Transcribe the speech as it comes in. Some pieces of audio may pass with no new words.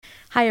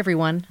Hi,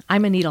 everyone.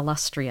 I'm Anita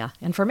Lustria,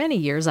 and for many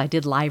years I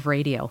did live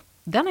radio.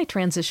 Then I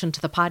transitioned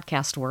to the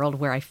podcast world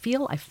where I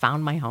feel I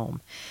found my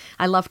home.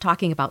 I love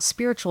talking about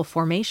spiritual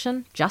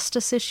formation,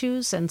 justice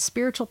issues, and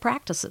spiritual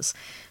practices.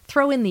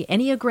 Throw in the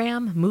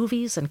Enneagram,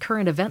 movies, and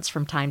current events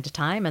from time to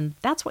time, and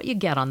that's what you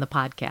get on the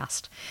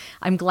podcast.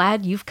 I'm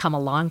glad you've come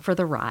along for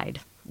the ride.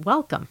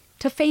 Welcome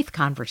to Faith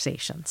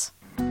Conversations.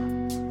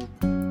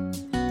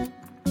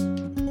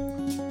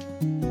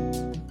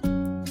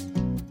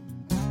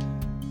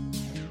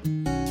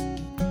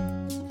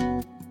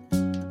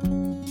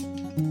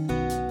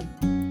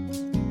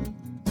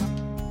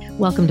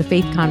 Welcome to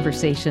Faith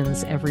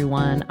Conversations,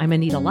 everyone. I'm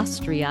Anita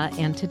Lustria,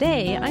 and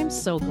today I'm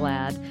so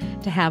glad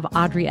to have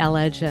Audrey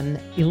Elledge and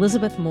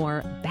Elizabeth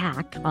Moore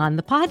back on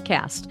the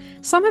podcast.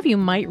 Some of you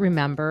might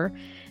remember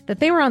that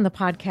they were on the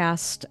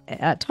podcast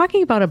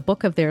talking about a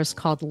book of theirs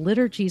called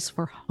Liturgies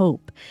for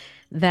Hope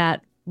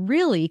that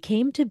really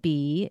came to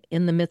be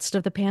in the midst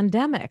of the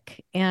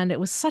pandemic. And it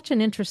was such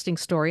an interesting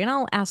story, and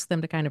I'll ask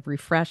them to kind of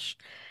refresh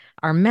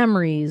our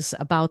memories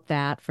about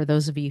that for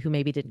those of you who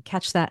maybe didn't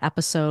catch that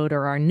episode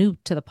or are new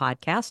to the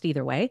podcast,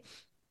 either way.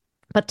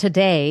 But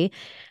today,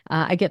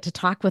 I get to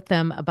talk with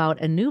them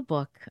about a new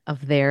book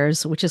of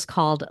theirs, which is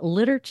called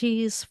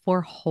Liturgies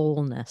for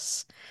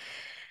Wholeness.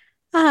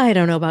 I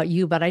don't know about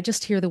you, but I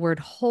just hear the word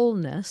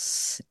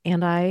wholeness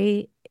and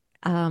I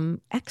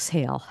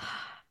exhale.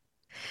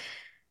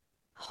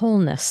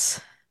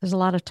 Wholeness. There's a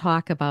lot of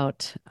talk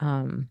about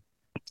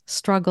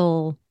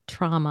struggle,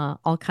 trauma,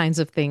 all kinds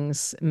of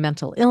things,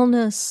 mental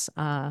illness,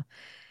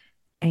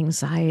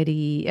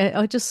 anxiety,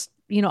 just,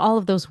 all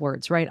of those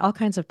words, right? All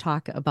kinds of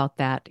talk about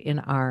that in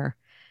our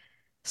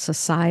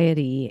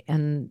society.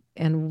 And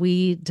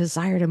we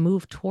desire to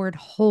move toward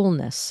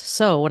wholeness.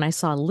 So when I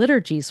saw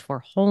Liturgies for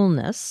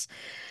Wholeness,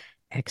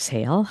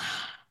 exhale,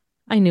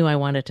 I knew I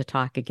wanted to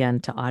talk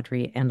again to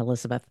Audrey and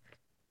Elizabeth.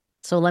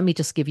 So let me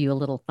just give you a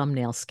little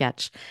thumbnail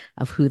sketch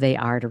of who they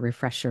are to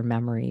refresh your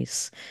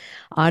memories.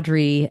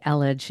 Audrey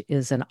Elledge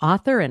is an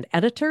author and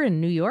editor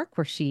in New York,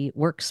 where she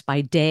works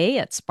by day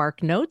at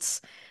Spark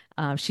Notes.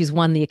 She's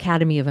won the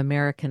Academy of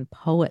American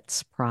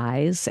Poets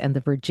Prize and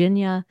the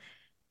Virginia,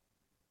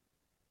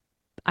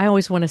 I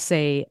always want to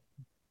say,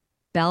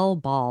 Bell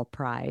Ball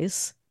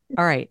Prize.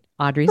 All right,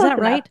 Audrey, is Close that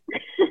enough. right?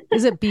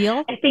 Is it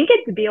Beal? I think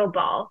it's Beal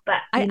Ball, but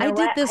you I know did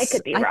what? I this,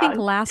 could be I think,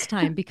 wrong. last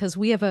time because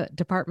we have a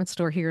department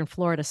store here in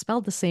Florida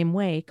spelled the same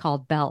way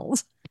called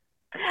Bells.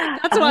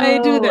 That's why I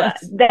do Oh,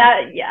 this.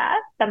 that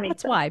makes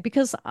That's sense. why,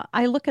 because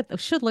I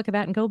should look at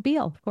that and go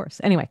Beal, of course.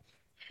 Anyway,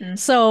 Mm.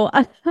 so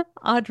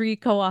Audrey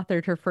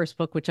co-authored her first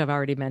book, which I've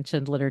already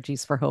mentioned,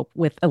 Liturgies for Hope,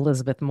 with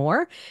Elizabeth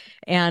Moore.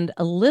 And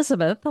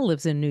Elizabeth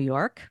lives in New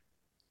York,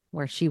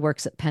 where she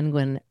works at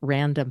Penguin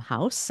Random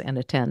House and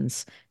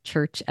attends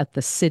church at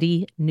the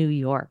City, New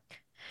York.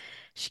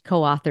 She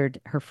co-authored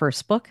her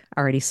first book.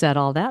 I already said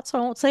all that, so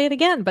I won't say it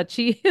again, but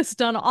she has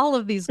done all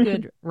of these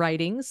good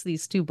writings,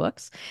 these two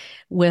books,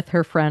 with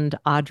her friend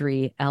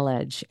Audrey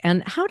Elledge.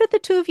 And how did the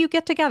two of you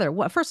get together?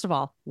 Well, first of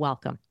all,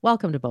 welcome.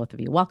 Welcome to both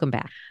of you. Welcome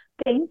back.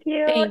 Thank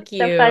you. Thank It's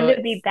so you. fun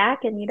to be It's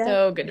back, Anita.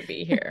 so good to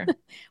be here.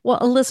 Well,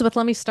 Elizabeth,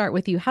 let me start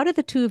with you. How did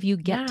the two of you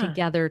get Yeah.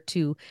 together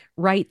to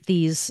write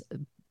these,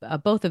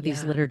 both of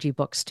these Yeah. liturgy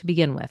books to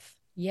begin with?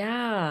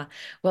 Yeah.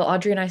 Well,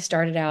 Audrey and I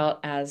started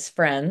out as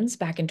friends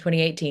back in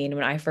 2018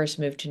 when I first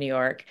moved to New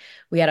York.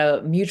 We had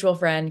a mutual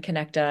friend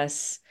connect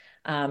us.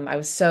 I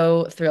was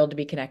so thrilled to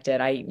be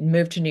connected. I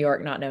moved to New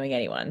York not knowing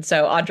anyone.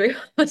 So Audrey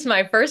was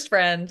my first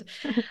friend.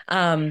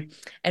 Um,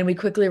 and we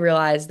quickly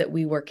realized that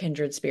we were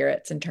kindred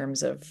spirits in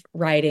terms of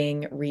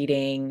writing,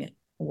 reading,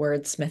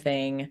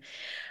 wordsmithing.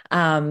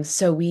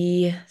 So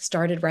we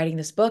started writing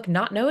this book,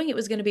 not knowing it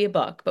was going to be a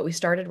book, but we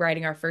started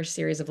writing our first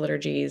series of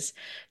liturgies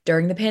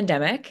during the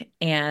pandemic,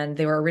 and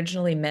they were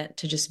originally meant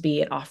to just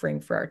be an offering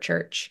for our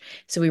church.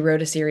 So we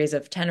wrote a series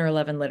of 10 or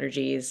 11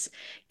 liturgies,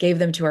 gave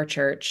them to our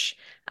church,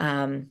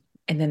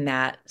 and then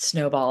that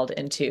snowballed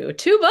into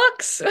two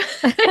books,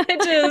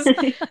 which is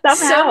so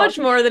Somehow. much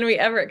more than we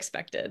ever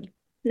expected.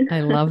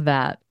 I love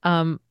that.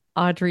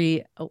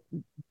 Audrey,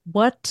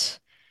 what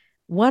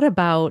what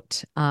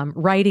about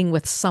writing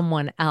with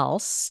someone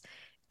else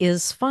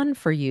is fun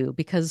for you?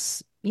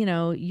 Because,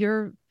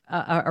 you're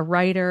a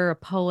writer, a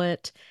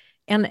poet,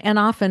 and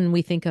often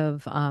we think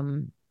of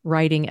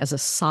writing as a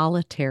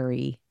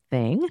solitary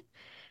thing.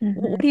 What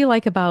hmm do you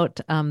like about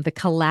the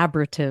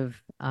collaborative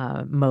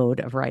mode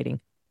of writing?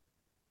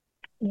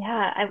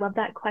 Yeah, I love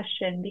that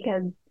question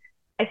because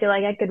I feel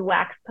like I could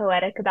wax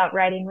poetic about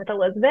writing with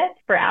Elizabeth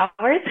for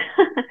hours,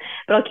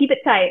 but I'll keep it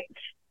tight.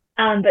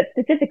 But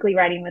specifically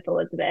writing with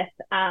Elizabeth,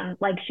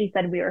 like she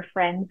said, we were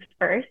friends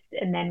first,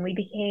 and then we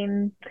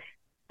became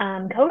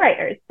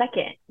co-writers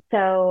second.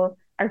 So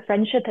our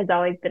friendship has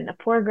always been the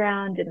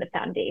foreground and the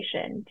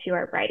foundation to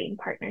our writing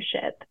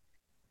partnership,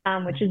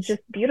 which is Nice.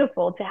 just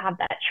beautiful to have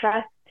that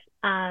trust.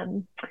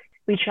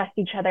 We trust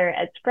each other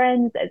as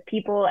friends, as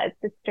people, as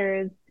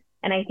sisters.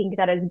 And I think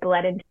that has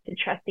bled into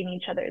trusting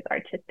each other's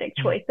artistic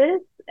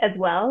choices as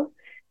well.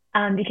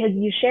 because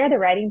you share the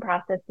writing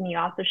process and you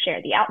also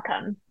share the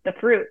outcome, the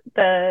fruit,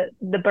 the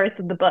birth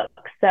of the book.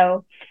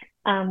 So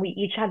we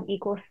each have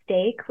equal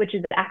stake, which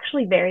is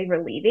actually very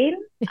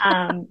relieving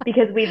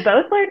because we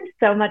both learned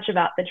so much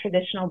about the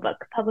traditional book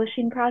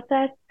publishing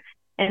process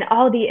and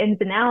all the ins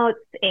and outs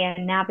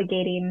and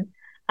navigating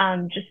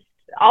just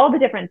all the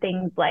different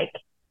things like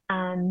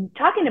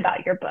talking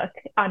about your book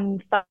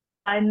on fun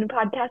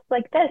podcasts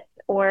like this,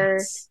 or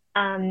Yes.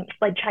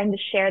 like trying to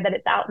share that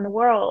it's out in the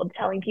world,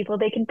 telling people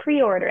they can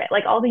pre-order it.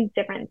 Like all these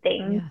different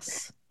things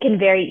Yes. can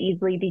very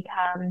easily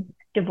become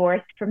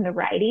divorced from the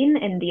writing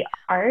and the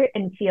art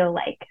and feel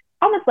like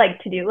almost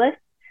like to-do lists,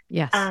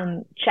 Yes.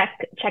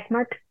 check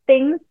mark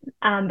things.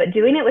 But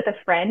doing it with a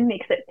friend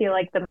makes it feel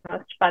like the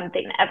most fun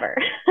thing ever.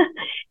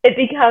 It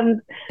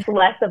becomes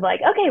less of like,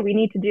 okay, we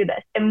need to do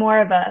this, and more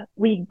of a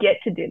we get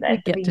to do We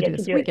this and get we to do get to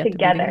this. do We it get to be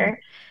together. together,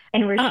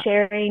 and we're Uh,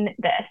 sharing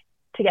this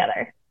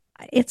together.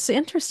 it's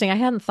interesting. I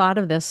hadn't thought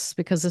of this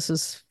because this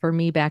is for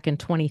me back in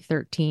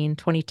 2013,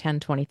 2010,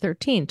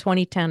 2013.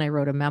 2010, I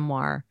wrote a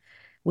memoir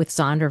with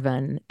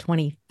Zondervan.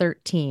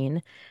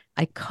 2013,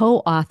 I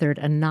co-authored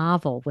a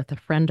novel with a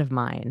friend of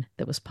mine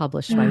that was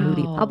published by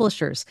Moody Wow.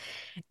 Publishers.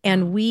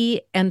 Wow.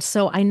 And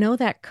so I know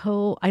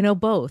I know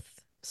both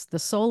the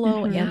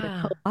solo and the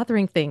Yeah.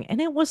 co-authoring thing.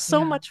 And it was so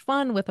Yeah. much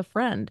fun with a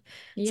friend.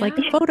 It's like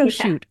Yeah. photo Yeah.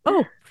 shoot.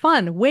 Oh,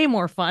 fun, way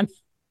more fun.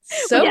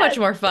 So With much Yes.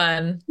 more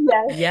fun.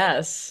 Yes.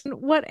 Yes.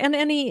 what and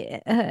any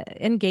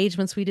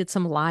engagements, we did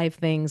some live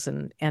things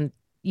and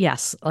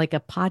yes, like a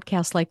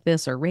podcast like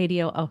this or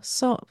radio. Oh,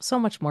 so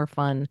much more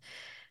fun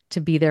to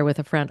be there with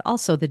a friend.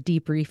 Also, the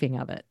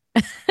debriefing of it.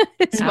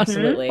 It's much more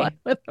Mm-hmm. fun Absolutely.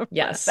 with a friend.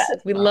 Yes.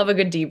 Best. We love a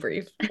good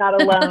debrief. Not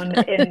alone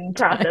in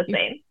Time.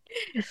 processing.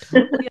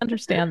 Totally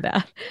understand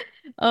that.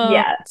 Oh,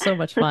 Yeah. so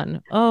much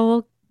fun. Oh,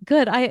 well,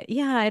 good.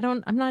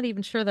 I'm not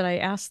even sure that I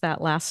asked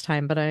that last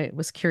time, but I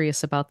was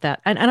curious about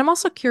that. And I'm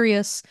also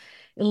curious,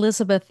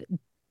 Elizabeth,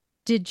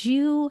 did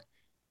you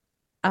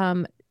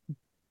um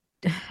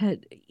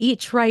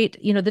each write,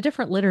 the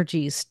different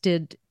liturgies?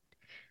 Did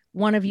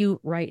one of you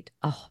write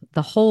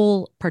the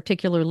whole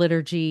particular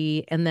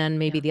liturgy and then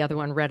maybe Yeah. the other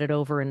one read it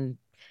over and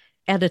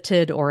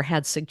edited or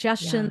had Yeah.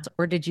 suggestions,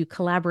 or did you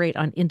collaborate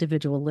on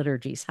individual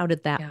liturgies? How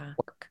did that Yeah.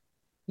 work?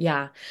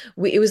 Yeah,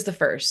 it was the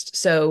first.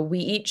 So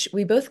we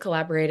both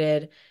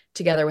collaborated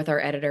together with our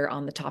editor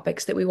on the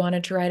topics that we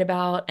wanted to write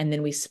about, and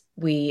then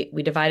we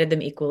divided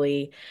them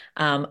equally.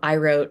 I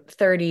wrote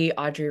 30,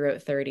 Audrey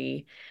wrote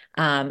 30.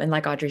 And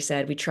like Audrey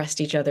said, we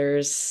trust each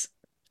other's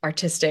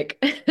artistic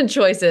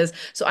choices.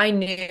 So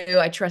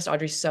I trust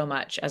Audrey so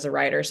much as a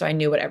writer. So I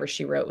knew whatever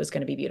she wrote was going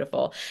to be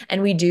beautiful.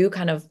 And we do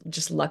kind of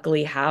just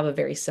luckily have a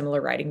very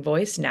similar writing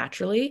voice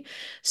naturally.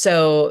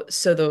 So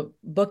the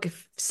book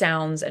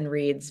sounds and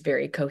reads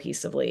very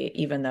cohesively,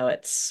 even though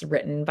it's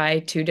written by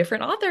two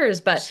different authors.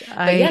 I But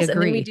yes, and then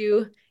we agree.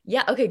 do.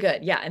 Yeah, okay,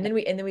 good. Yeah, and then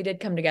we did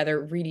come together,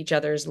 read each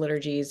other's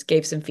liturgies,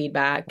 gave some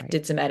feedback, Right.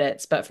 did some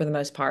edits, but for the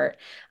most part,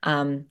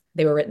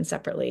 they were written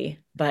separately,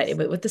 but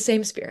with the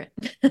same spirit.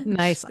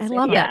 Nice. The I same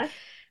love heart. that. Yeah.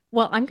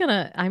 Well, I'm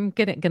gonna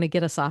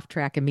get us off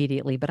track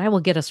immediately, but I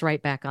will get us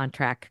right back on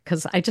track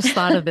because I just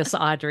thought of this,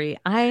 Audrey.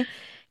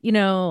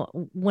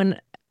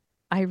 When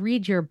I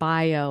read your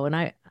bio, and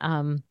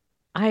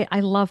I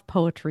love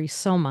poetry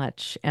so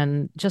much,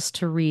 and just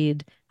to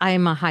read, I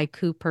am a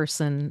haiku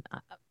person.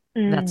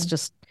 That's Mm,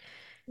 just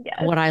yes.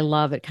 what I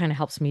love. It kind of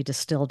helps me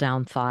distill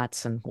down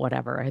thoughts and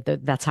whatever.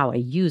 That's how I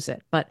use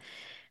it. But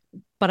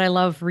I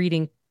love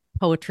reading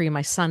poetry.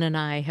 My son and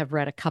I have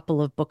read a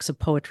couple of books of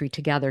poetry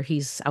together.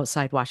 He's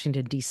outside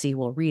Washington, D.C.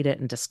 We'll read it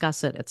and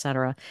discuss it,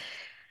 etc.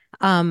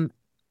 Um,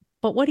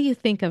 but what do you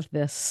think of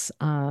this?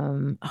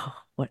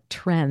 What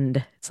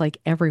trend? It's like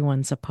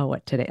everyone's a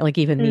poet today. Like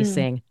even me Mm,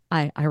 saying,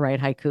 I write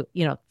haiku,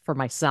 for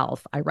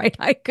myself, I write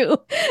haiku.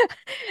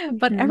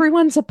 But hmm.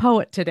 everyone's a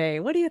poet today.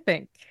 What do you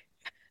think?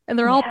 And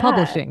they're all Yeah.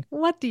 publishing.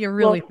 What do you Well,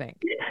 really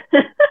think?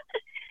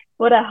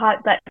 what a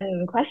hot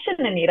button question,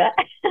 Anita.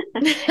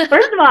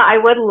 First of all, I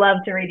would love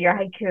to read your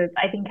haikus.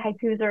 I think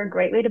haikus are a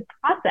great way to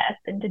process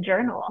and to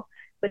journal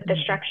with the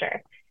Mhm.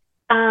 structure.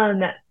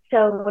 Um,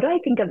 so what do I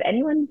think of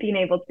anyone being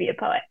able to be a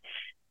poet?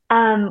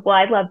 Well,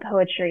 I love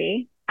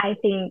poetry. I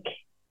think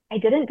I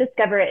didn't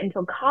discover it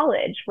until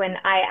college when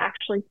I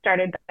actually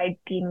started by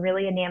being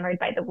really enamored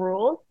by the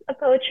rules of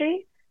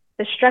poetry,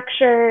 the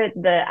structure,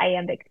 the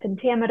iambic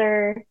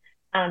pentameter,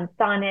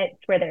 sonnets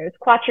where there's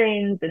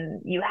quatrains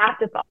and you have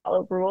to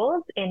follow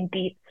rules in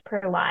beats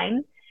per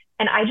line.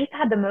 And I just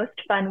had the most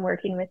fun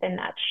working within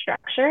that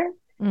structure.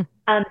 Mm,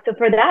 So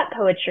for that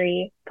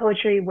poetry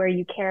where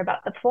you care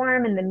about the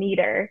form and the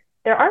meter,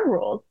 there are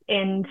rules,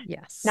 and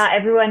yes. not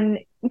everyone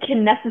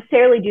can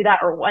necessarily do that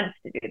or wants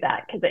to do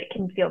that because it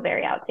can feel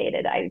very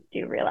outdated. I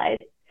do realize.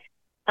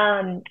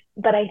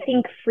 But I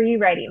think free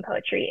writing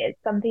poetry is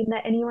something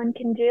that anyone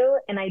can do,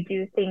 and I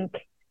do think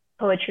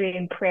poetry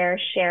and prayer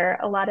share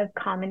a lot of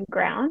common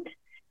ground.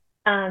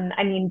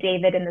 I mean,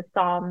 David in the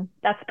Psalm,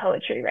 that's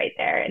poetry right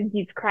there. And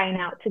he's crying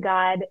out to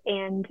God.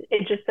 And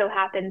it just so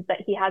happens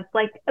that he has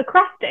like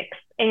acrostics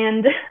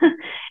and,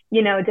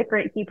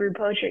 different Hebrew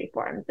poetry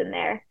forms in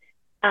there.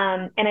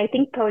 And I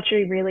think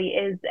poetry really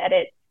is at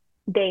its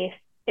base,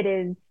 it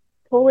is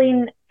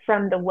pulling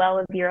from the well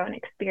of your own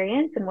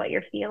experience and what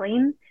you're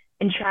feeling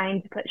and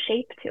trying to put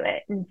shape to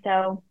it. And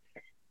so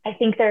I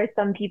think there are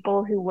some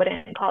people who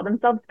wouldn't call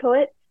themselves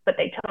poets, but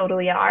they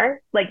totally are.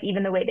 Like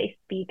even the way they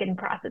speak and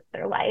process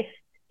their life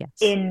Yes.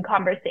 in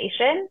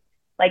conversation,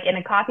 like in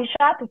a coffee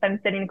shop, if I'm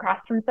sitting across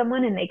from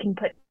someone and they can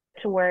put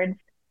to words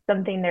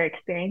something they're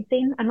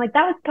experiencing, I'm like,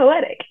 that was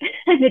poetic.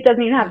 And it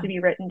doesn't even have Yeah. to be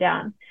written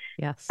down.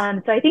 Yes.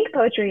 So I think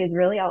poetry is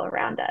really all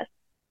around us.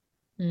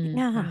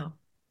 Yeah.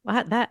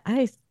 Wow. That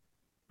I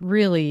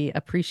really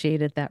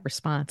appreciated that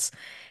response.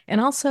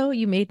 And also,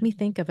 you made me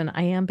think of an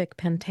iambic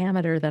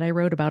pentameter that I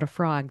wrote about a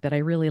frog that I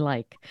really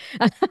like.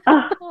 Oh,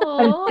 I'm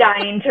Oh,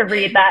 dying to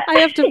read that. I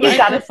You have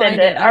got to to send find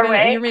it it. our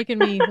way. You're making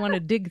me want to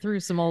dig through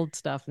some old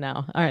stuff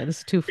now. All right, this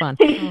is too fun.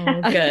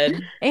 oh,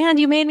 good. And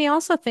you made me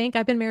also think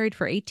I've been married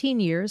for 18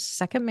 years,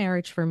 second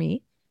marriage for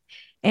me.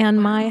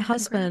 And my Wow, congrats.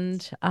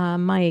 husband,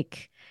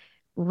 Mike,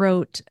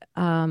 wrote,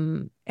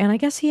 and I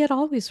guess he had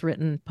always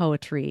written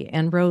poetry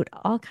and wrote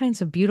all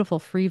kinds of beautiful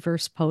free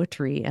verse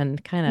poetry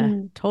and kind of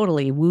Mm.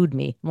 totally wooed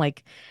me. I'm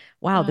like,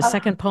 wow, the Oh, Oh,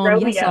 second poem,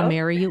 yes, I'll Romeo.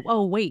 marry you.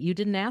 Oh, wait, you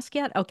didn't ask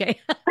yet? Okay.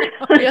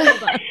 yeah.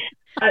 Hold on.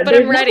 But I'm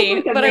There's nothing ready,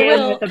 like a but I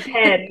man with will. a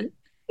pen.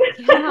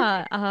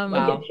 Yeah. Look at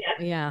Wow.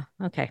 you. Yeah.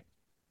 Okay.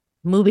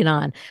 Moving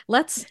on. You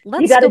Let's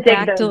got go to dig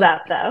back those to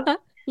up, though.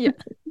 yeah,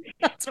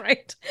 that's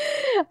right.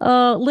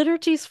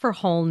 Liturgies for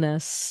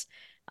Wholeness.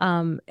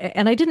 And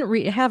I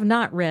didn't have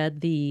not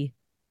read the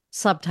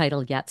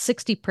subtitle yet.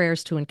 60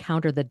 Prayers to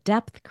Encounter the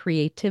Depth,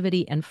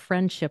 Creativity, and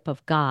Friendship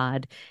of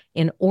God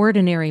in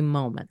Ordinary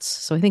Moments.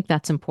 So I think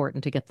that's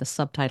important to get the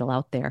subtitle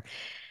out there.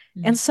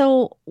 And Mm.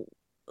 so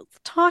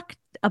talk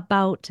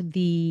about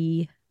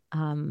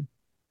um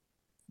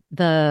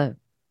the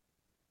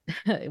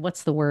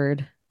what's the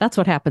word? That's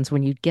what happens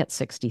when you get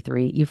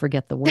 63. You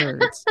forget the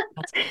words.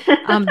 That's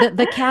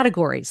the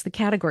categories, the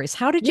categories.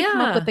 How did you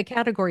come up with Yeah. the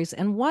categories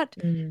and what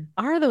Mm.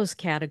 are those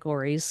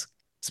categories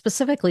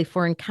specifically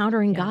for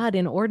encountering Yeah. God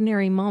in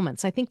ordinary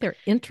moments? I think they're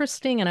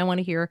interesting and I want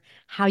to hear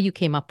how you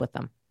came up with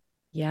them.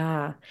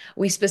 Yeah.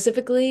 We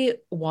specifically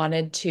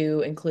wanted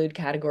to include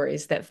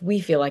categories that we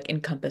feel like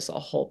encompass a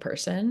whole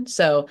person.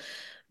 So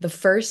the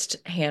first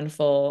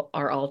handful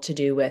are all to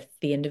do with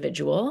the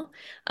individual.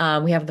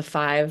 We have the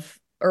five,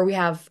 or we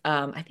have,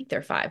 I think there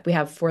are five. We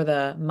have for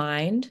the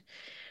mind,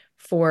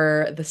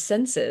 for the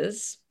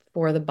senses,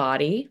 for the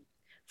body,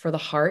 for the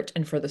heart,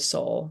 and for the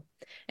soul.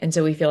 And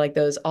so we feel like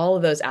all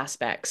of those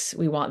aspects,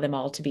 we want them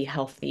all to be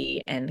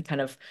healthy and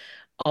kind of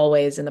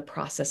always in the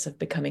process of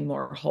becoming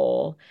more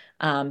whole,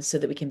 so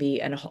that we can be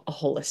a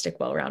holistic,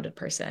 well-rounded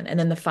person. And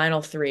then the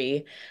final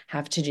three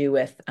have to do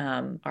with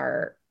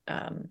our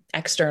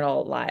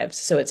external lives.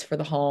 So it's for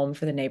the home,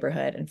 for the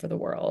neighborhood, and for the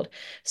world.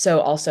 So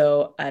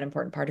also an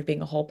important part of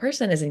being a whole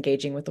person is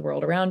engaging with the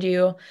world around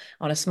you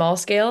on a small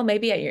scale,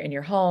 maybe in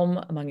your home,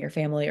 among your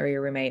family or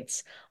your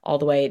roommates, all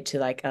the way to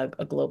like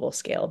a global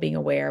scale, being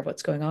aware of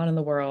what's going on in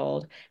the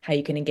world, how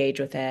you can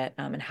engage with it,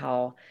 and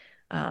how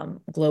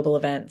global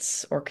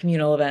events or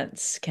communal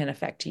events can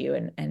affect you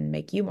and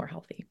make you more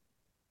healthy.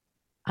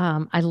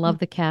 I love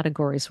the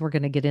categories. We're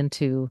going to get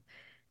into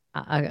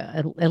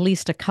at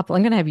least a couple.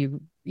 I'm going to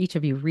have each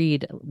of you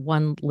read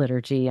one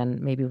liturgy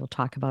and maybe we'll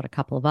talk about a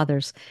couple of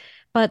others.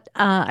 But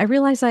I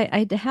realize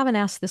I haven't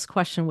asked this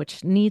question,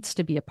 which needs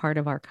to be a part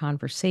of our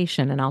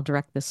conversation. And I'll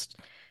direct this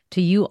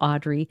to you,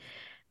 Audrey.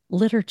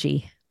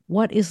 Liturgy.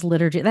 What is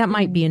liturgy? That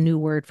might be a Mm. new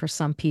word for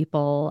some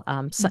people.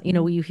 So,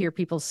 Mhm. you hear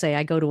people say,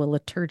 I go to a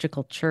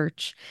liturgical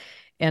church,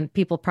 and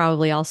people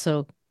probably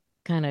also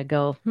kind of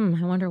go,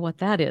 I wonder what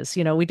that is.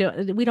 We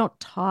don't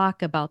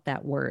talk about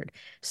that word.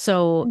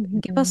 So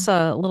give us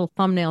Mhm. a little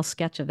thumbnail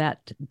sketch of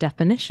that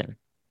definition.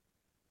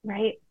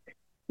 Right.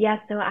 Yeah,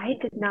 so I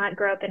did not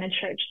grow up in a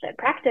church that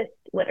practiced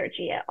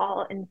liturgy at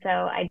all. And so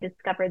I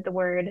discovered the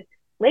word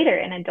later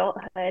in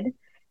adulthood.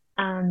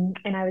 And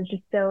I was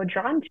just so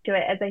drawn to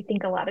it, as I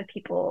think a lot of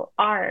people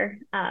are.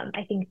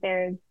 I think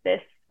there's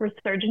this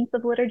resurgence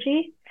of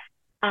liturgy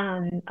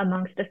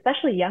amongst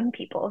especially young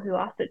people who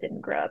also didn't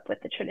grow up with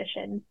the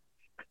tradition.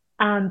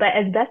 But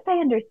as best I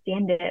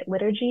understand it,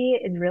 liturgy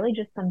is really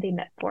just something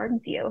that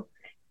forms you.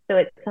 So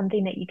it's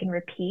something that you can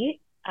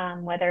repeat,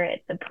 whether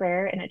it's a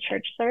prayer in a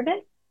church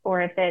service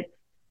or if it's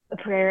a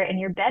prayer in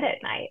your bed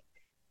at night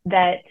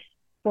that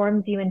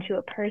forms you into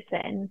a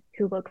person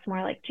who looks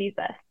more like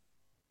Jesus.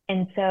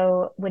 And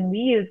so when we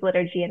use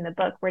liturgy in the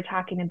book, we're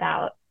talking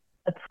about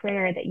a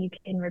prayer that you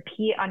can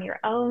repeat on your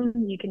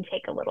own. You can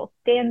take a little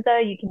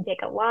stanza, you can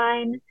take a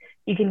line,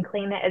 you can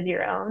claim it as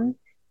your own.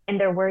 And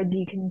they're words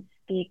you can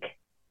speak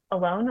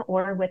alone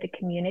or with a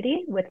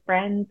community, with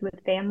friends, with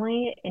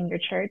family, in your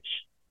church.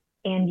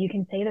 And you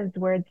can say those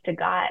words to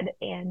God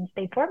and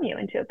they form you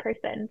into a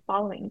person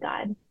following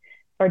God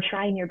or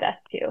trying your best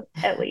to,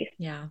 at least.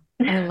 Yeah,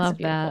 I that's love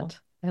beautiful. that.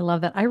 I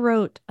love that. I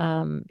wrote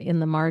in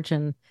the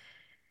margin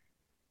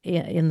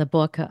in the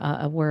book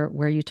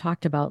where you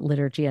talked about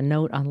liturgy, a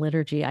note on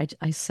liturgy.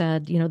 I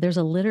said, there's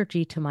a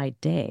liturgy to my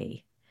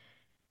day.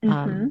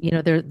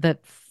 Mm-hmm. that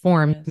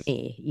formed Yes.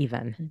 me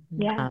even.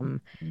 Hmm. Yeah.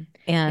 Um, Hmm. Like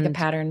a and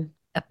pattern.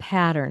 a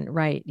pattern,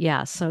 right?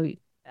 Yeah. So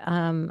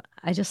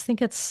I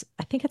think it's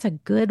a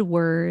good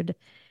word,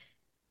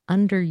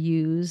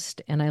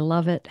 underused, and I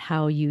love it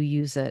how you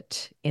use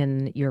it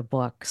in your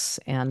books.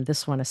 And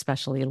this one,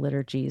 especially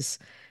Liturgies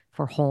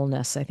for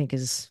Wholeness, I think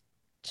is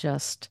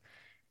just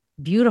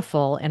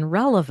beautiful and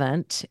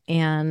relevant.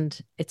 And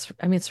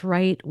it's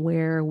right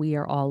where we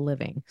are all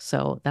living.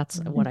 So that's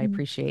what I Mm-hmm.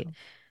 appreciate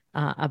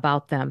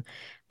about them.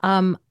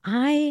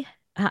 I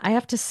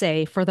have to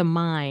say, for the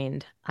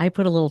mind, I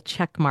put a little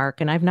check mark,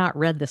 and I've not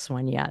read this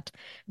one yet,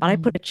 but I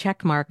put a Mm.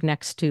 check mark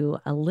next to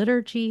a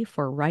liturgy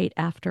for right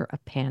after a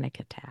panic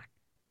attack.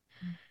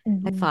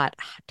 I Mm-hmm. thought,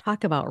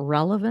 talk about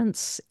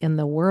relevance in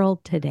the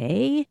world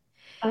today.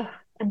 Oh,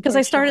 Because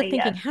I started unfortunately,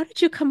 thinking, yes. how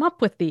did you come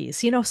up with these?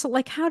 So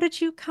like, how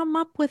did you come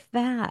up with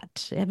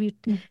that? Have you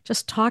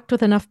just talked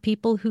with enough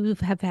people who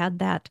have had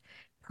that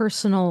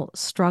personal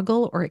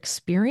struggle or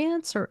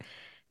experience? Or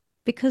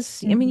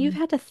because, I mean, you've Mm-hmm.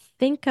 had to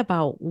think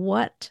about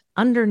what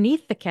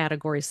underneath the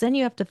categories, then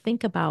you have to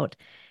think about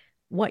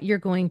what you're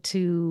going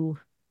to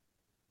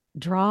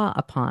draw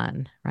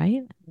upon,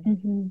 right?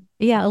 Mm-hmm.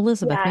 Yeah,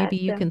 Elizabeth, Yeah. maybe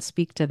you So, can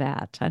speak to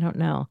that. I don't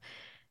know.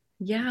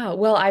 Yeah,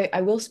 well,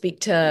 I will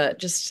speak to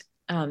just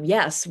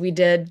yes, we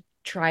did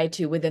try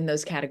to within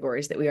those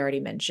categories that we already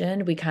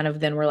mentioned. We kind of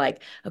then were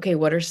like, okay,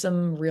 what are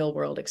some real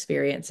world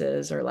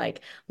experiences or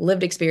like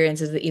lived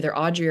experiences that either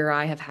Audrey or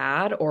I have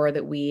had or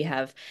that we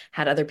have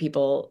had other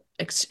people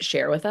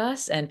share with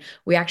us? And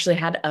we actually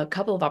had a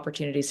couple of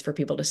opportunities for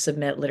people to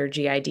submit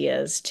liturgy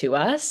ideas to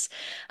us.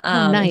 Oh,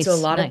 And so a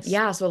nice, lot of nice.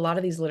 yeah, so a lot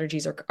of these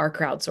liturgies are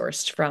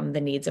crowdsourced from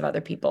the needs of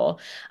other people.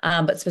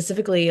 But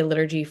specifically a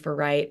liturgy for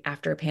right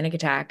after a panic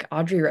attack,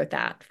 Audrey wrote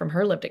that from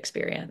her lived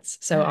experience.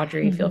 So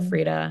Audrey, feel mm-hmm.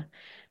 free to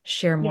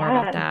share more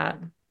about Yeah. that.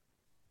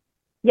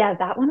 Yeah,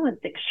 that one was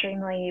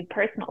extremely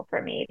personal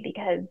for me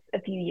because a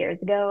few years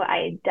ago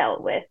I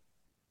dealt with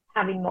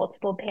having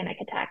multiple panic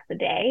attacks a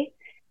day.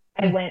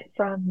 I Mm. went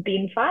from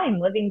being fine,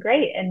 living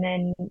great, and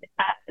then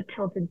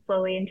tilted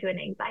slowly into an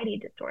anxiety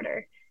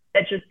disorder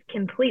that just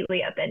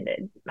completely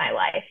upended my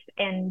life.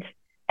 And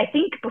I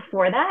think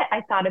before that,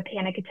 I thought a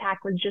panic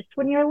attack was just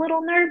when you're a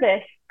little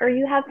nervous or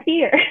you have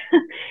fear.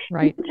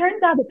 Right. It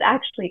turns out it's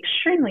actually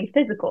extremely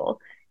physical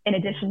in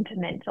addition to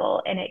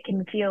mental, and it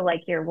can feel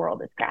like your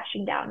world is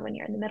crashing down when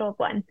you're in the middle of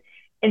one.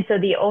 And so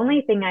the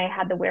only thing I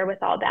had the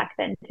wherewithal back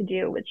then to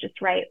do was just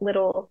write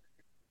little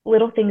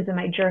things in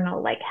my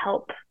journal like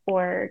help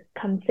or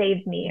come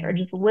save me or Mm.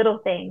 just little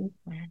things.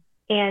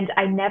 And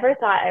I never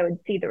thought I would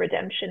see the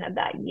redemption of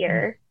that Mm.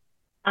 year.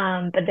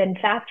 But then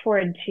fast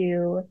forward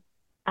to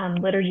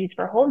Liturgies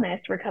for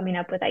Wholeness, we're coming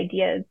up with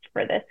ideas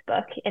for this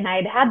book. And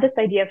I had this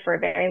idea for a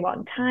very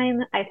long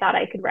time. I thought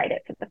I could write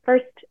it for the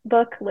first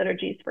book,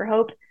 Liturgies for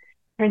Hope.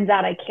 Turns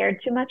out I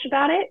cared too much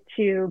about it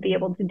to be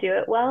able to do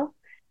it well.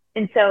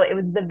 And so it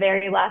was the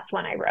very last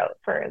one I wrote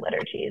for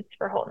Liturgies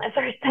for Wholeness,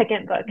 our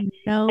second book.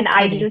 No And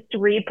I kidding. just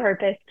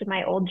repurposed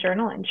my old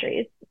journal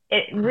entries.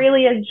 It Wow.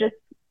 really is just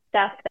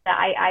stuff that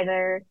I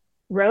either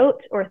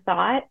wrote or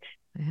thought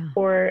Yeah.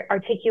 or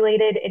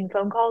articulated in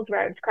phone calls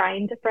where I was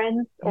crying to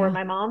friends or Yeah.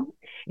 my mom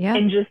Yeah.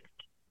 and just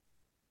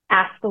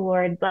ask the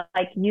Lord,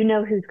 like, you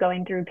know who's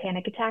going through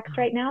panic attacks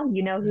right now.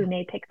 You know who Yeah.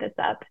 may pick this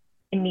up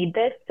and need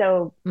this.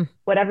 So Mm.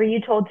 whatever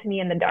you told to me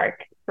in the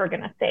dark, we're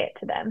going to say it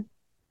to them.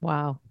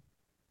 Wow.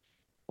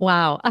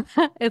 Wow.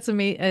 It's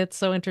amazing. It's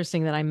so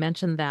interesting that I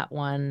mentioned that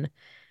one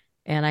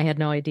and I had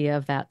no idea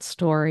of that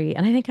story.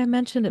 And I think I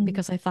mentioned it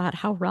because I thought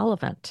how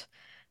relevant,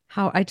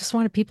 how I just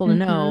wanted people to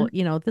know,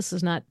 Mm-hmm. this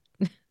is not,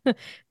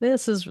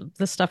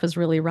 this stuff is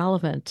really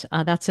relevant.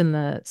 That's in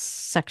the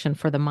section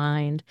for the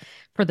mind.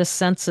 For the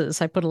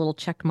senses, I put a little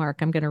check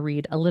mark. I'm going to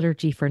read A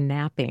Liturgy for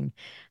Napping.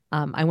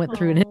 I went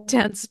through an Oh,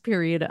 intense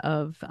period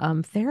of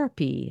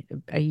therapy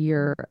a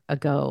year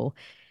ago.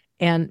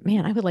 And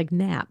man, I would like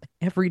nap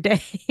every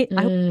day.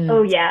 I was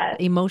oh Mm, yeah.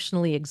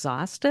 emotionally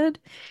exhausted.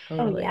 Oh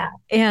totally. yeah.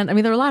 And I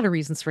mean, there are a lot of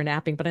reasons for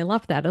napping, but I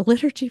love that. A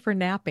liturgy for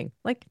napping.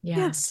 Like, Yeah.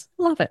 yes,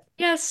 love it.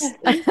 Yes.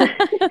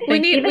 We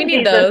Even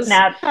need Jesus those.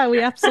 naps. Yeah,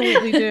 we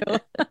absolutely do.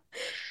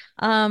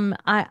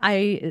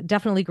 I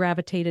definitely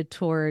gravitated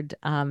toward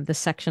the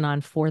section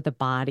on For the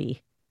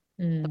Body.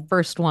 The Mm,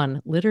 first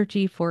one,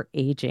 Liturgy for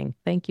Aging.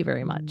 Thank you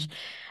very much. mm,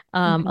 A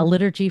Mm-hmm.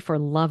 liturgy for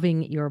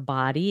loving your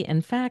body.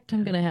 In fact, I'm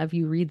yeah. going to have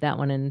you read that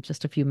one in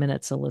just a few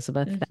minutes,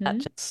 Elizabeth. That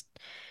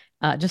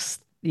Hmm.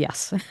 just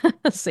yes,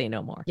 say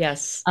no more.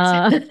 Yes.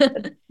 Uh,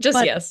 Just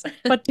but yes.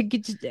 but to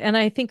get, and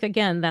I think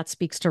again that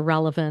speaks to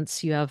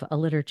relevance. You have a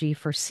liturgy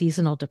for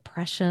seasonal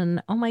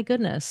depression. Oh my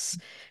goodness!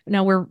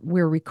 Now we're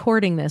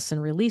recording this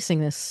and releasing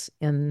this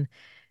in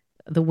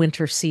the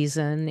winter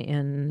season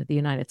in the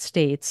United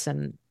States,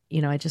 and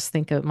I just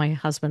think of my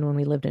husband when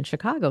we lived in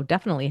Chicago.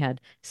 Definitely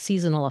had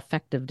seasonal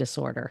affective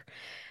disorder.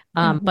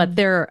 But Mm-hmm.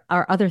 there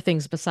are other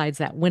things besides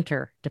that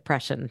winter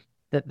depression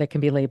that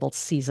can be labeled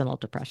seasonal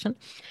depression.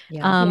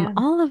 Yeah. Yeah.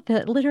 All of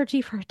the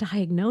liturgy for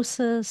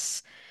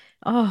diagnosis,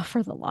 oh,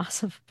 for the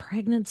loss of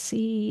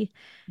pregnancy.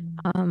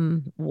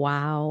 Mm,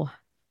 Wow.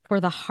 for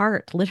the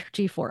heart,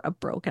 liturgy for a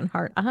broken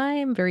heart.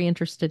 I'm very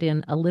interested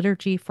in a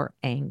liturgy for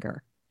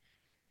anger.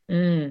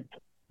 Mm,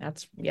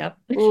 that's, yep.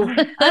 Oof,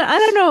 I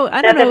don't know.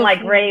 I don't nothing know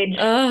like rage.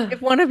 if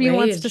one of you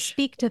wants to Rage.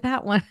 speak to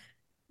that one.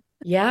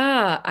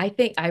 Yeah, I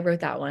think I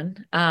wrote that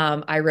one.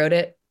 I wrote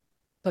it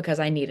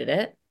because I needed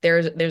it.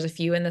 There's a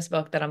few in this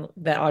book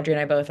that Audrey and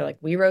I both are like,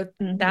 we wrote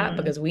that Hmm.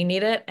 because we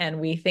need it and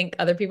we think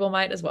other people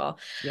might as well.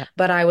 Yep.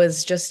 But I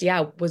was just,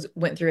 yeah, was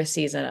went through a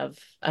season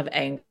of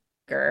anger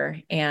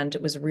and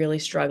was really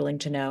struggling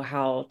to know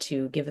how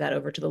to give that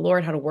over to the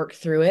Lord, how to work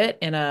through it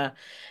in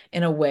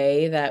a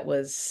way that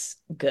was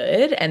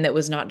good and that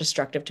was not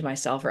destructive to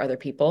myself or other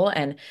people.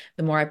 And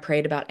the more I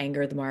prayed about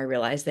anger, the more I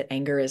realized that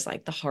anger is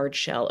like the hard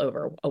shell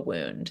over a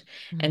wound.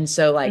 Mm. And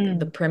so like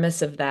the Mm.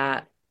 premise of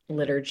that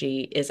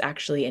liturgy is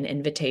actually an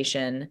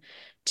invitation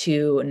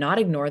to not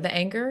ignore the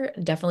anger,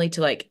 definitely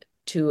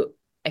to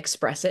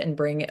express it and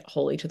bring it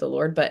wholly to the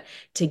Lord, but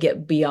to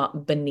get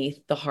beyond beneath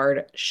the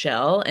hard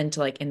shell and to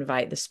like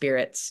invite the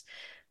Spirit's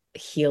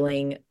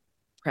healing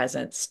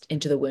presence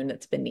into the wound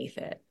that's beneath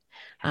it.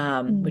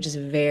 Mm. Which is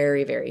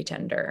very, very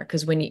tender.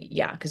 Because when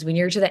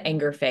you're to the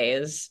anger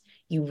phase,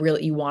 you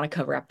want to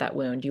cover up that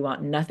wound. You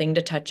want nothing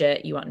to touch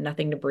it. You want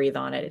nothing to breathe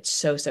on it. It's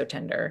so, so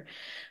tender.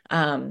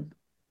 Um,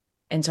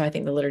 and so I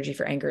think the liturgy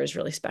for anger is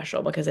really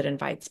special because it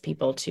invites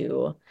people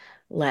to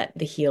let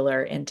the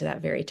healer into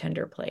that very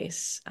tender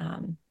place.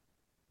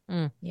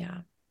 Mm. Yeah.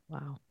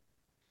 Wow.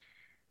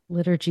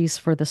 Liturgies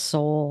for the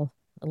soul,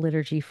 a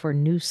liturgy for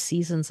new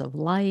seasons of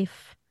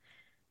life.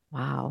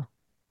 Wow.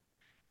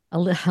 A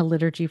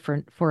liturgy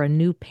for a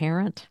new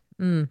parent.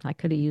 I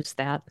could have used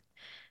that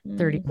Mm,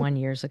 31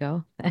 years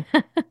ago.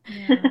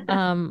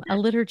 yeah. A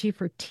liturgy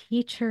for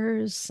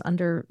teachers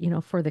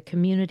for the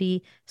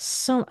community.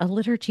 So a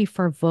liturgy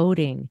for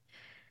voting.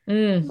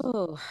 Mm,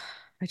 Oh,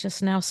 I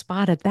just now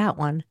spotted that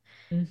one.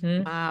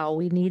 hmm. Wow,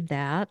 we need This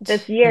that.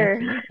 Thank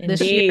year, you.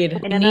 This year, Indeed.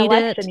 we in an need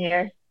election it.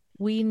 year.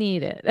 We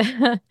need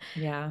it.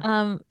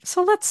 Yeah.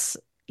 So let's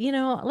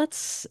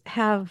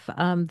have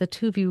the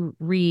two of you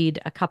read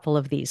a couple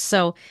of these.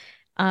 So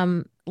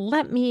Audrey,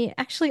 let me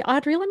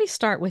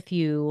start with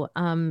you.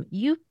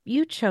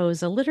 You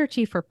chose a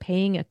liturgy for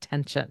paying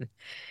attention.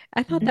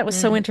 I thought that was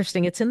so Hmm.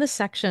 interesting. It's in the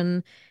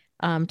section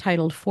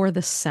titled For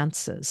the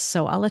Senses.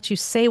 So I'll let you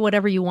say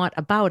whatever you want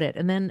about it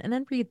and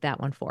then read that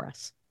one for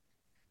us.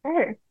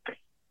 Sure.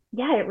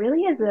 Yeah, it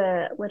really is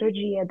a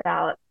liturgy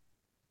about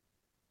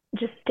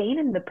just staying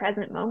in the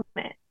present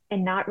moment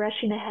and not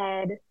rushing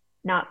ahead,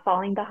 not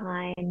falling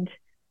behind,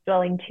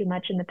 dwelling too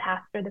much in the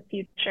past or the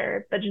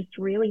future, but just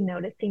really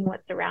noticing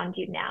what's around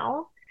you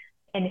now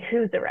and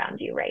who's around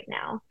you right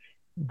now.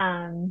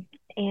 Um,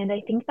 and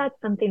I think that's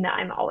something that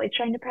I'm always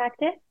trying to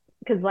practice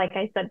because, like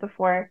I said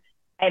before,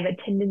 I have a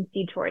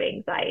tendency toward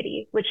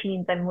anxiety, which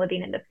means I'm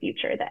living in the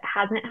future that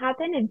hasn't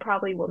happened and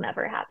probably will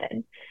never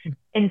happen.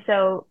 And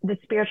so the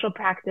spiritual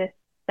practice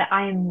that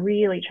I am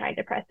really trying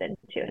to press into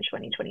in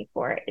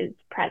 2024 is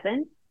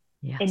presence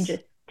and Yes.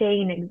 just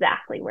staying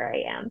exactly where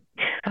I am.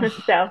 Oh,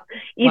 So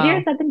easier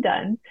wow. said than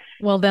done.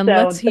 Well, then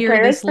let's So the hear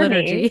prayer is this for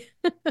me.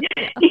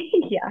 liturgy.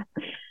 Yeah,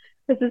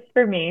 this is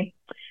for me.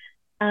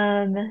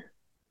 Let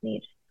me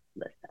just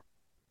list up.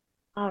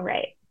 All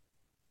right.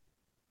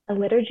 A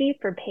liturgy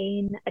for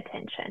paying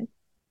attention.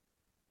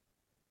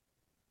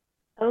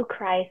 O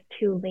Christ,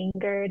 who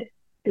lingered,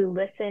 who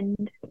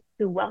listened,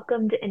 who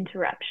welcomed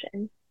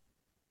interruption,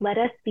 let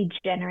us be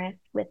generous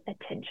with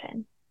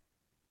attention.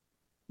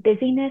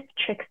 Busyness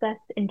tricks us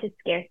into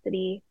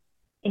scarcity,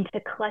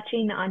 into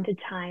clutching onto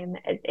time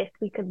as if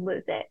we could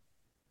lose it.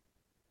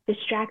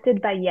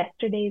 Distracted by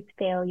yesterday's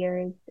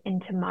failures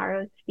and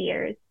tomorrow's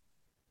fears,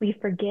 we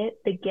forget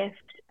the gift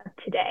of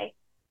today.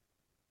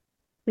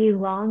 We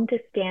long to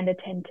stand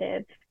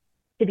attentive,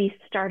 to be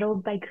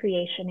startled by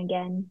creation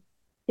again,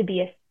 to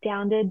be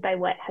astounded by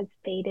what has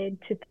faded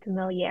to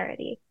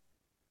familiarity.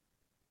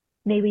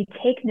 May we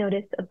take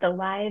notice of the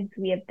lives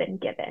we have been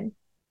given.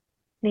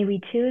 May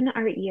we tune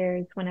our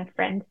ears when a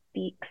friend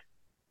speaks,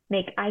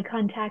 make eye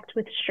contact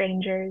with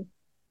strangers,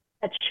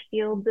 touch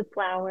fields of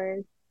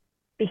flowers,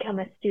 become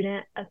a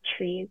student of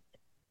trees.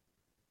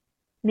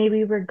 May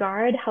we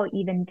regard how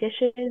even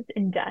dishes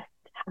and dust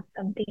have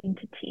something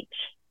to teach.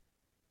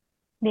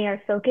 May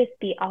our focus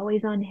be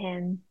always on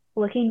Him,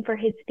 looking for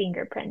His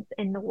fingerprints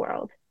in the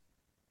world.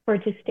 For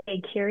to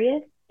stay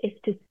curious is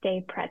to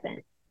stay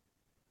present.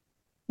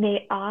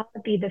 May awe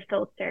be the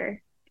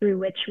filter through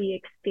which we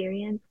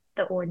experience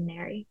the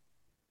ordinary.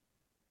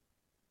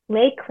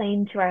 Lay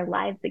claim to our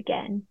lives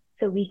again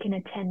so we can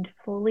attend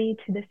fully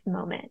to this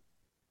moment.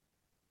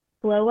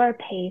 Slow our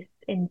pace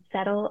and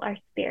settle our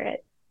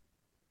spirits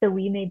so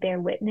we may bear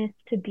witness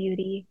to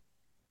beauty,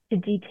 to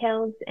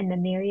details in the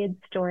myriad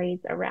stories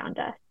around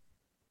us.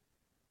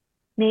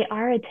 May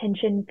our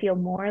attention feel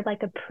more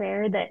like a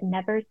prayer that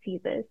never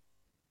ceases,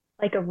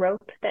 like a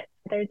rope that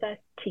tethers us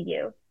to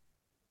you.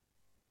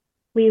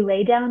 We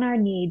lay down our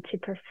need to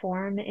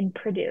perform and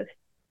produce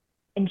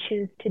and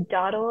choose to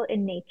dawdle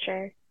in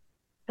nature,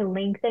 to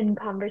lengthen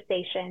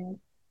conversations,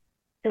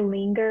 to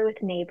linger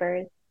with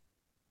neighbors,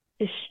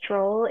 to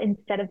stroll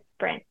instead of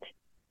sprint,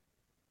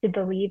 to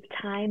believe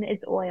time is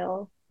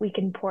oil we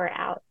can pour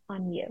out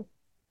on you.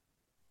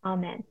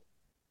 Amen.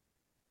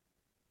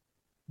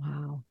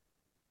 Wow.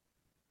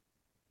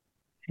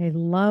 I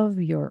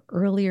love your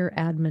earlier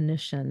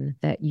admonition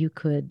that you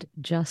could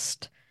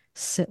just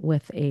sit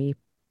with a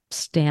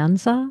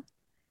stanza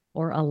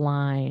or a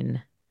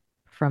line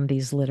from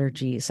these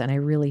liturgies. And I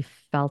really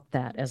felt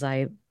that as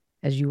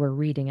you were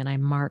reading, and I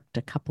marked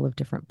a couple of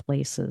different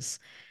places.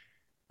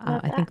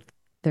 Love I that. think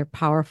they're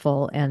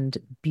powerful and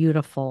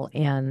beautiful.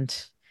 And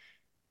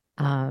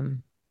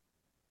um,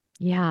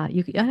 yeah,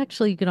 you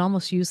could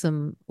almost use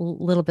them a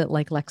little bit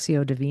like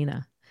Lectio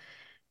Divina.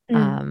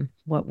 Mm.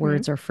 What Hmm.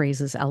 words or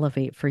phrases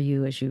elevate for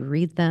you as you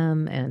read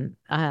them. And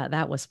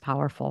that was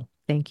powerful.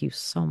 Thank you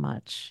so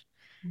much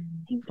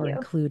Thank for you.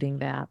 including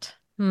that.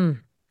 Hmm.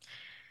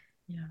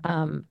 Yeah.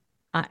 Um,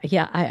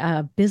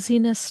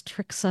 busyness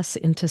tricks us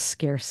into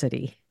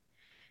scarcity.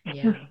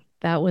 Yeah.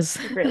 That was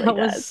It really that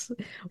does. was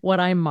what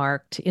I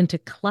marked into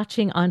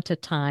clutching onto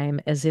time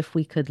as if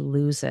we could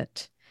lose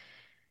it.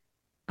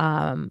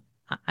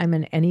 I'm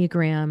an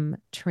Enneagram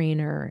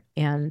trainer,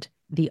 and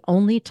the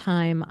only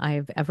time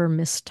I've ever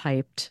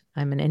mistyped,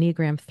 I'm an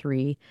Enneagram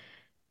 3,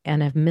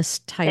 and have Same.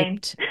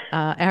 mistyped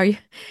are you,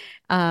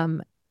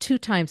 um, two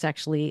times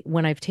actually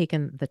when I've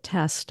taken the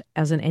test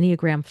as an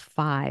Enneagram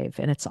 5,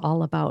 and it's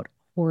all about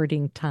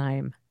hoarding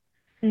time.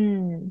 Oh,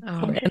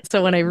 And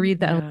so when I Interesting. read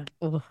that, I'm yeah. like,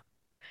 oh,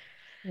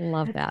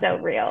 love That's that. so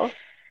real.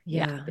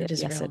 Yeah, Yeah, it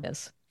is yes, it real.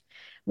 is.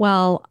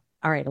 Well,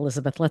 all right,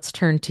 Elizabeth, let's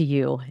turn to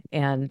you.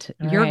 And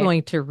All you're right.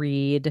 going to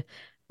read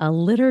A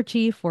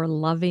Liturgy for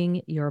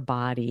Loving Your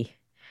Body.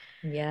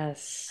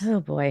 Yes. Oh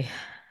boy.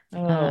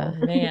 Oh Uh,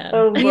 man.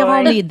 Oh we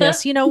all boy. need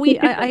this. You know,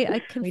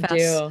 I We confess,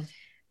 do.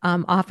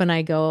 often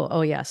I go,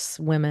 oh yes,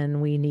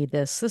 women, we need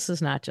this. This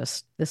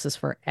is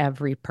for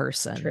every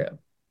person. True.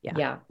 Yeah.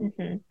 Yeah,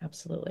 Hmm.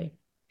 absolutely.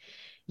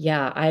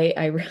 Yeah,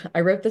 I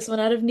wrote this one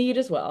out of need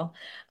as well.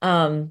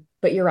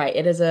 But you're right.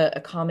 It is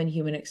a common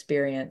human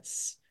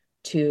experience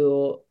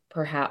to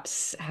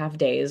perhaps have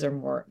days or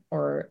more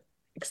or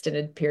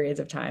extended periods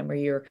of time where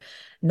you're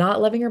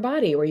not loving your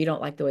body, where you don't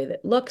like the way that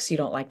it looks, you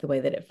don't like the way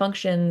that it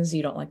functions,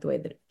 you don't like the way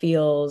that it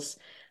feels.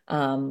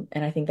 And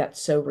I think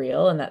that's so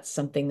real, and that's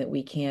something that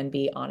we can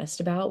be honest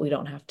about. We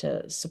don't have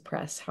to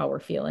suppress how we're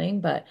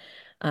feeling, but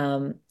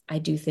I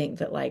do think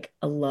that like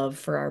a love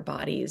for our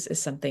bodies is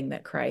something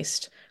that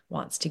Christ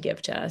wants to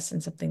give to us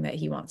and something that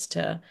he wants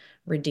to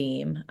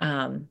redeem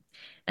and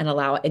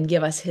allow and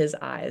give us his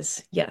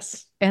eyes.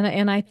 Yes.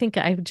 And I think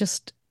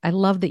I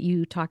love that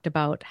you talked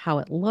about how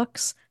it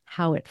looks,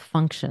 how it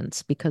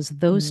functions, because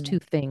those Mm, two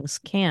things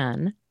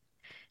can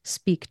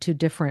speak to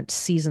different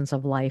seasons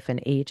of life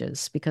and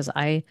ages. Because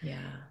yeah.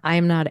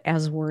 I'm not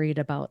as worried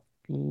about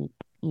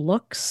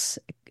looks.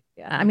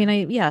 I mean,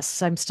 Yeah.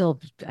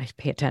 I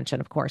pay attention,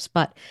 of course,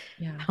 but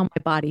Yeah. how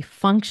my body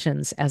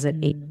functions as it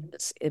Mm,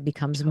 ages, it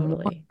becomes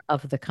more totally.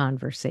 of the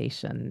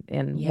conversation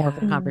and more of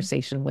a Yeah. Mm.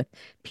 conversation with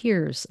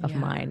peers of Yeah.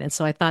 mine. And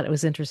so I thought it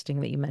was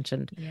interesting that you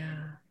mentioned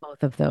Yeah.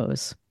 both of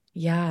those.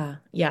 Yeah.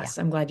 Yeah. Yes.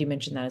 I'm glad you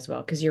mentioned that as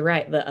well. Because you're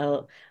right.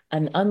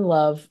 An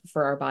unlove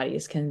for our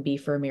bodies can be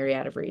for a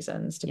myriad of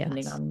reasons,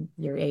 depending Yes. on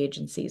your age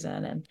and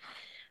season. And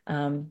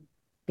um,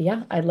 but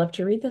yeah, I'd love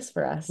to read this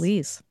for us.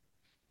 Please.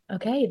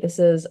 Okay, this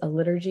is a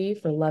liturgy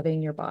for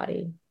loving your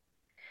body.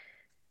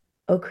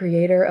 O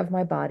creator of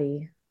my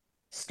body,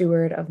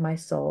 steward of my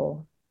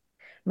soul,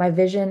 my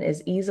vision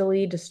is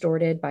easily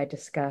distorted by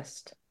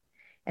disgust,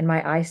 and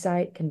my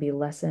eyesight can be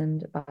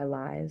lessened by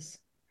lies.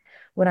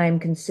 When I am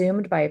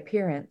consumed by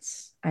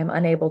appearance, I am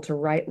unable to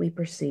rightly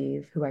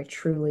perceive who I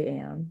truly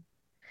am.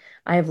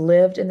 I have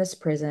lived in this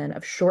prison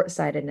of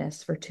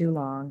short-sightedness for too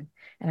long,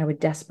 and I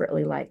would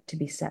desperately like to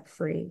be set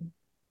free.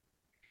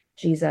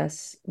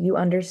 Jesus, you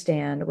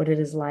understand what it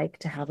is like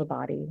to have a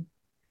body,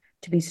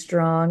 to be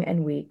strong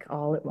and weak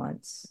all at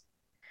once.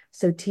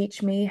 So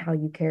teach me how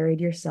you carried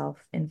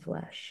yourself in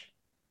flesh.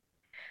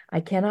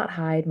 I cannot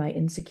hide my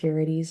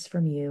insecurities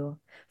from you,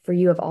 for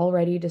you have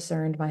already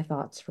discerned my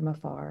thoughts from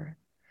afar.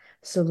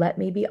 So let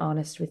me be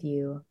honest with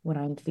you when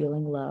I'm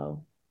feeling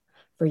low,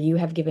 for you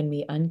have given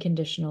me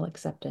unconditional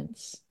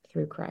acceptance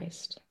through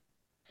Christ.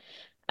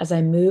 As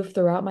I move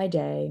throughout my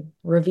day,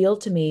 reveal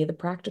to me the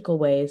practical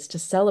ways to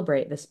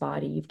celebrate this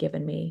body you've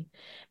given me,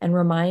 and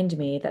remind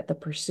me that the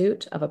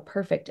pursuit of a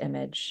perfect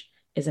image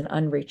is an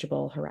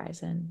unreachable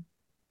horizon.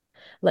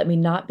 Let me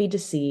not be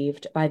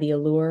deceived by the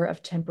allure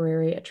of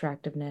temporary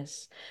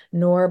attractiveness,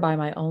 nor by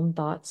my own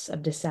thoughts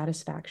of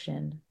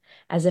dissatisfaction,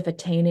 as if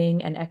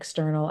attaining an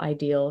external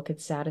ideal could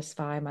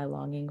satisfy my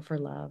longing for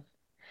love.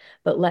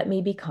 But let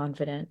me be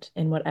confident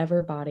in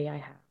whatever body I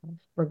have,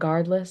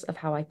 regardless of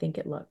how I think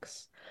it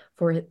looks,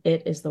 for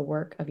it is the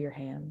work of your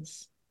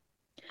hands.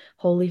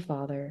 Holy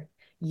Father,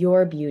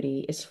 your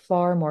beauty is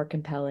far more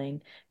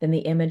compelling than the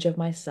image of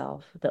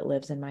myself that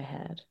lives in my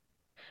head.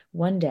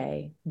 One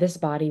day, this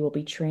body will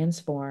be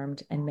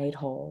transformed and made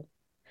whole.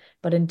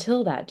 But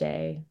until that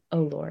day, O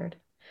Lord,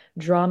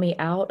 draw me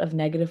out of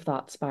negative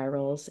thought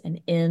spirals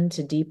and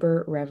into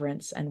deeper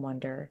reverence and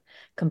wonder,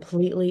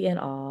 completely in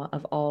awe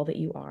of all that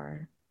you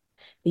are.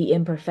 The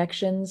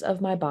imperfections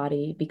of my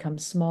body become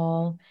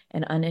small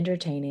and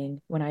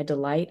unentertaining when I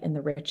delight in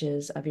the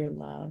riches of your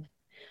love,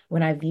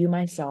 when I view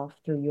myself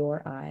through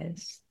your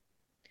eyes.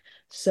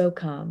 So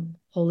come,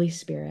 Holy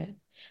Spirit,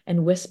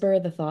 and whisper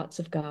the thoughts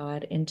of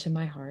God into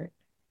my heart.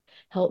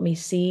 Help me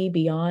see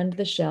beyond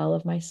the shell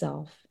of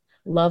myself,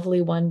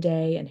 lovely one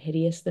day and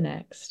hideous the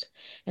next,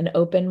 and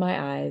open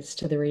my eyes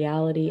to the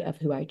reality of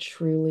who I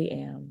truly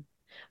am,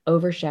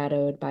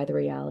 overshadowed by the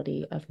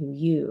reality of who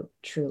you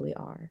truly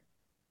are.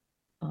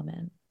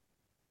 Amen.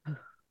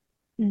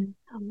 Amen.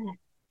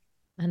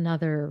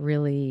 Another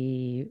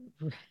really,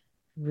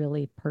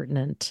 really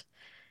pertinent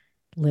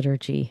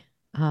liturgy.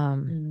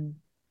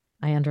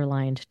 I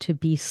underlined to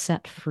be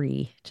set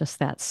free, just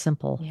that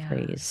simple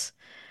phrase.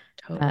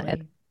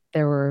 Totally.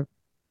 There were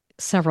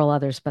several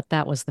others, but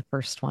that was the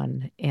first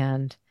one.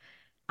 And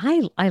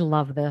I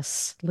love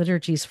this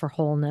liturgies for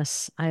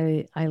wholeness.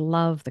 I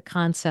love the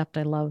concept.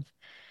 I love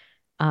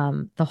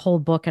the whole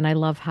book, and I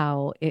love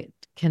how it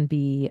can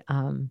be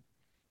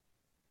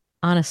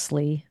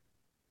honestly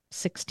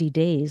 60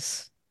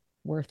 days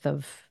worth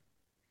of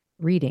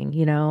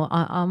reading.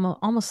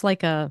 Almost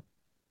like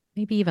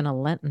maybe even a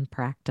Lenten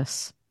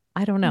practice.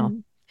 I don't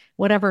know.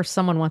 Whatever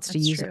someone wants to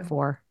That's use true. it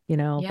for, but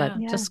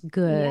Yeah. just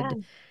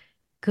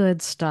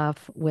good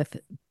stuff with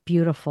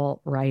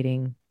beautiful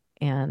writing.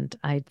 And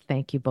I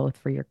thank you both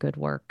for your good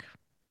work.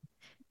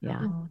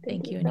 Yeah. Oh,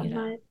 thank you, so Anita.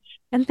 much.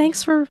 And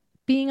thanks for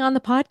being on the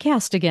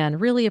podcast again.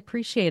 Really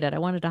appreciate it. I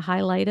wanted to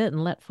highlight it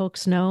and let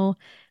folks know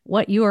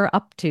what you are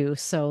up to.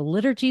 So,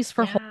 Liturgies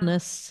for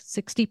Wholeness,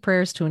 60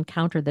 Prayers to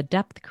Encounter the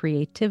Depth,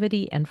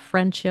 Creativity, and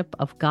Friendship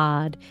of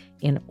God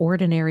in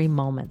Ordinary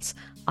Moments.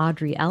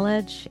 Audrey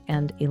Elledge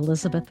and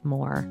Elizabeth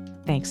Moore.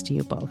 Thanks to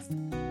you both.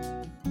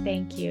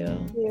 Thank you.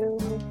 Thank you.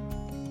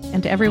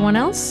 And to everyone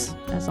else,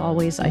 as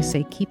always, I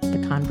say keep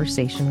the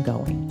conversation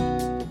going.